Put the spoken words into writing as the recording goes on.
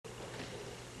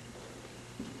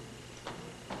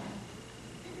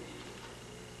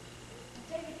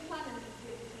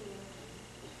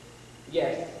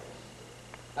Yes.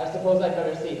 I suppose I'd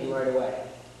better see him right away.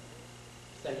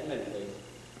 Send him in, please.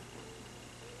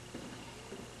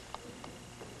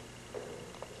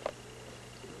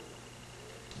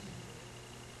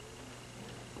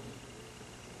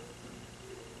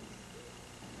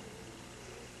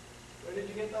 Where did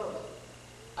you get those?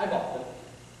 I bought them.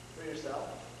 For yourself?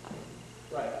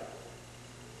 Right.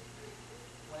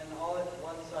 When all at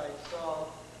once I saw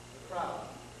the crowd,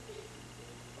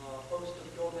 a host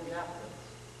of golden daffodils.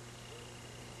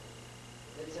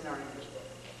 It's in our English book.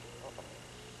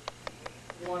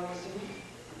 You want to see me?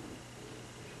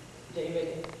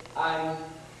 David, I'm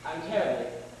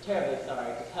terribly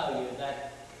sorry to tell you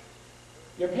that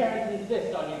your parents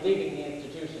insist on you leaving the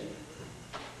institution.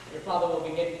 Your father will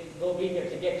be here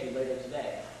to get you later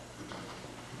today.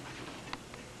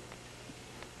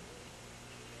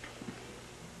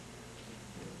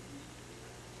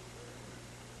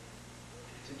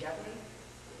 To get me?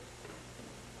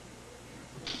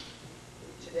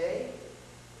 Today?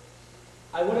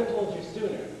 I would have told you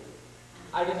sooner.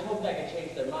 I just hoped I could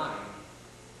change their mind.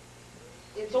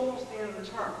 It's almost the end of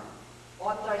the term.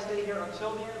 Oughtn't I stay here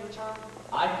until the end of the term?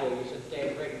 I feel you should stay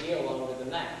a great deal longer than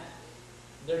that.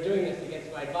 They're doing this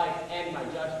against my advice and my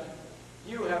judgment.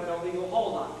 You have no legal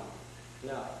hold on me.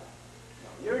 No.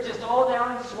 You're just all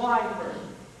down in Swineford.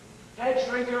 Head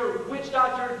shrinker, witch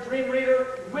doctor, dream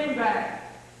reader, windbag.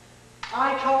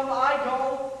 I come, I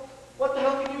go. What the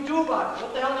hell can you do about it?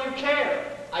 What the hell do you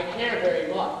care? I care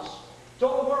very much.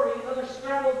 Don't worry, another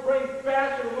scrambled brain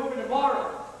bastard will move in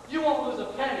tomorrow. You won't lose a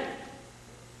penny.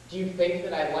 Do you think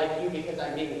that I like you because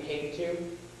I'm being paid to?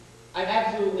 I'm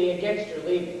absolutely against your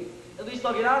leaving. At least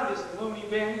I'll get out of this gloomy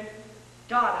bin.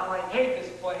 God, how I hate this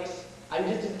place. I'm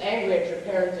just as angry at your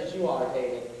parents as you are,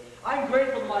 David. I'm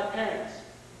grateful to my parents.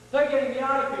 They're getting me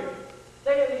out of here.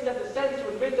 They at least have the sense to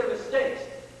admit their mistakes,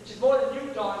 which is more than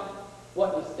you've done.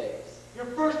 What mistakes? Your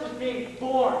first was being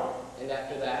born. And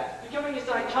after that? Becoming a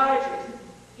psychiatrist.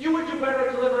 You would do better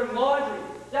at delivering laundry.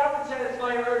 That would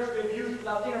satisfy your urge to abuse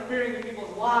without interfering in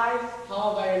people's lives.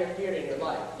 How have I interfered in your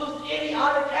life? Those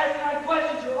idiotic asinine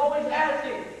questions you're always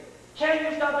asking. Can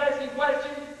you stop asking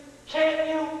questions? Can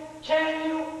you? Can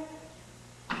you?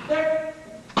 They're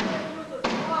useless.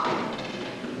 Stop.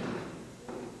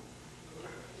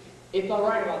 It's all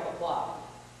right about the clock.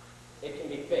 It can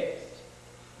be fixed.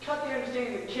 Cut the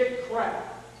understanding of kid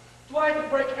crap. Do I have to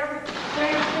break every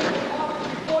damn thing off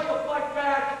before you'll fight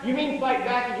back? You mean fight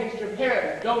back against your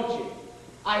parents, don't you?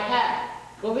 I have.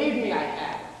 Believe me, I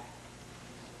have.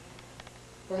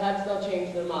 Perhaps they'll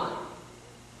change their mind.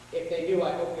 If they do,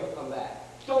 I hope you'll come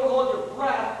back. Don't hold your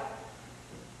breath.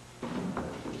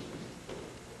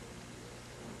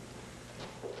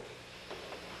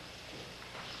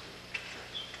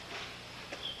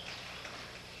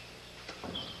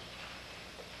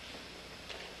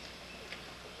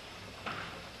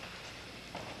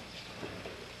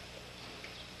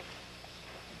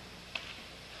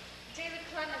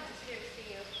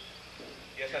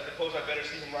 Yes, I suppose I better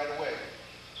see him right away.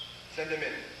 Send him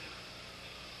in.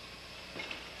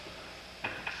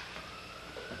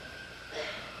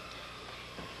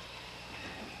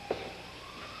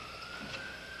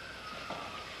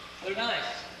 They're nice.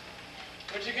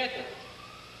 Where'd you get them?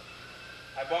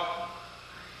 I bought them.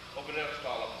 Open air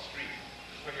stall up the street.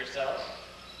 For yourselves?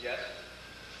 Yes?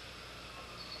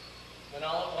 When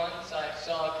all at once I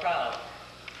saw a crowd.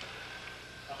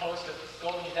 A host of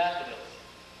golden daffodils.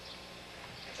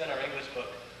 It's in our English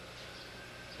book.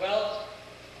 Well,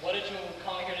 what did you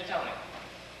call me here to tell me?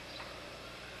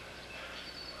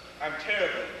 I'm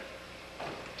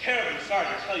terribly sorry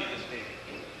to tell you this,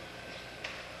 David.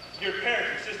 Your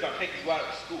parents insist on taking you out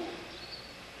of school.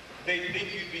 They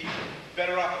think you'd be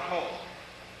better off at home.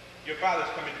 Your father's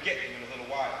coming to get you in a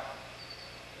little while.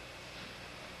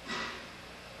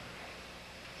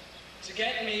 To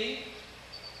get me?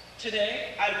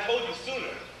 Today? I'd have told you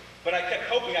sooner, but I kept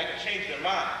hoping I could change their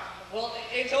minds. Well,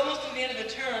 it's almost to the end of the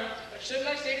term, but shouldn't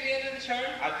I stay to the end of the term?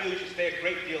 I feel you should stay a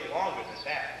great deal longer than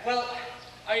that. Well,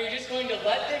 are you just going to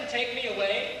let them take me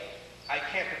away? I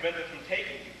can't prevent them from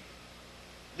taking you.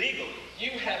 Legally. You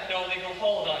have no legal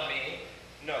hold on me.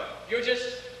 No. You're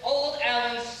just old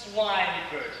Alan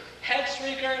Swineford. Head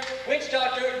shrieker, witch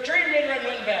doctor, dream reader, and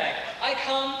windbag. I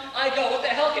come, I go. What the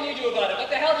hell can you do about it? What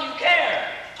the hell do you care?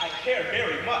 I care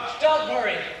very much. Don't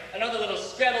worry. Another little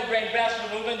scrambled-brained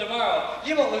bastard will move in tomorrow.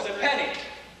 You won't lose a penny.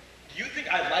 Do you think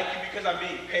I like you because I'm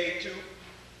being paid to?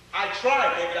 I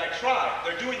tried, David, I tried.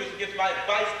 They're doing this against my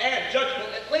advice and judgment.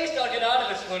 Well, at least I'll get out of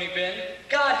this loony bin.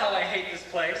 God, how I hate this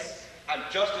place. I'm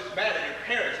just as mad at your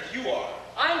parents as you are.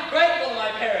 I'm grateful to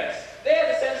my parents. They have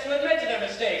the sense to admit to their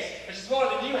mistakes, which is more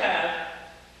than you have.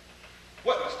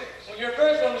 Well, your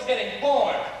first one was getting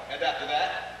born. And after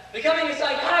that? Becoming a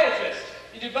psychiatrist.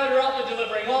 You'd do better off than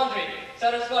delivering laundry.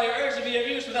 Satisfy your urge to be of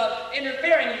use without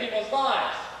interfering in people's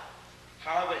lives.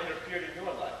 How have they interfered in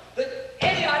your life? The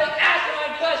idiotic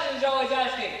asinine questions you're always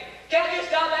asking. Can't you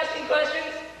stop asking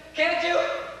questions? Can't you?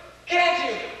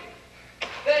 Can't you?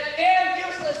 That damn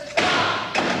useless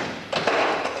stop!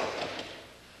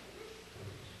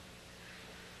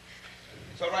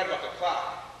 It's all right about the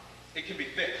clock. It can be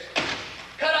fixed.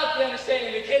 Cut out the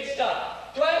understanding the kid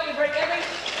stuff. Do I have to break every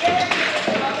damn piece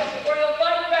of this before you'll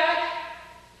fight back?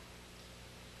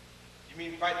 You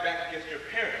mean fight back against your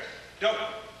parents, don't you?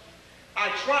 I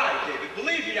tried, David.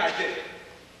 Believe me, I did.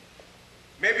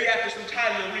 Maybe after some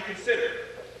time you'll reconsider.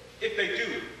 If they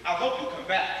do, I'll hope you'll come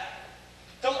back.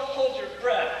 Don't hold your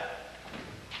breath.